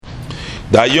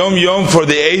The Hayom Yom for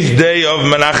the 8th day of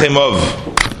Menachem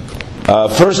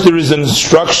Av. First, there is an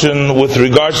instruction with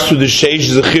regards to the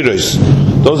Sheish Zechiros.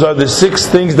 Those are the 6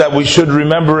 things that we should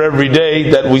remember every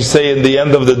day that we say in the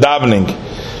end of the davening.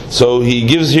 So he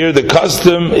gives here the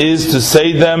custom is to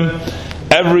say them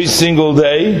every single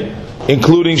day,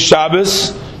 including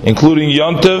Shabbos, including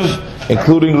Yom Tov,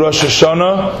 including Rosh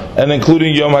Hashanah, and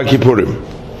including Yom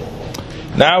HaKippurim.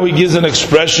 Now he gives an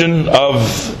expression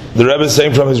of the Rebbe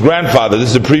saying from his grandfather. This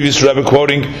is the previous Rebbe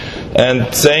quoting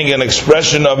and saying an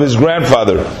expression of his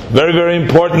grandfather. Very, very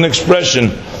important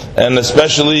expression, and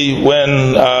especially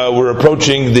when we're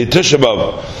approaching the Tisha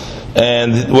B'Av.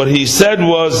 And what he said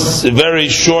was a very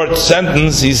short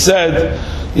sentence. He said,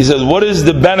 what is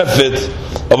the benefit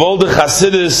of all the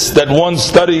Chassidus that one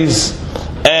studies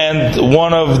and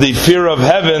one of the fear of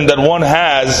heaven that one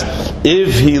has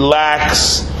if he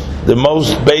lacks the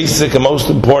most basic and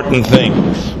most important thing,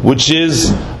 which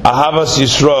is Ahavas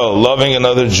Yisrael, loving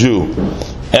another Jew.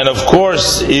 And of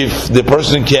course, if the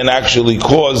person can actually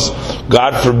cause,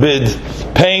 God forbid,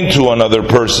 pain to another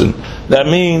person, that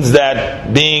means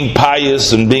that being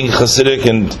pious and being Hasidic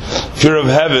and fear of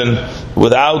heaven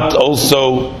without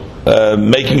also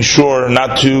making sure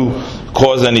not to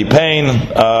cause any pain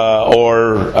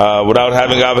or without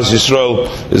having Ahavas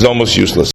Yisrael is almost useless.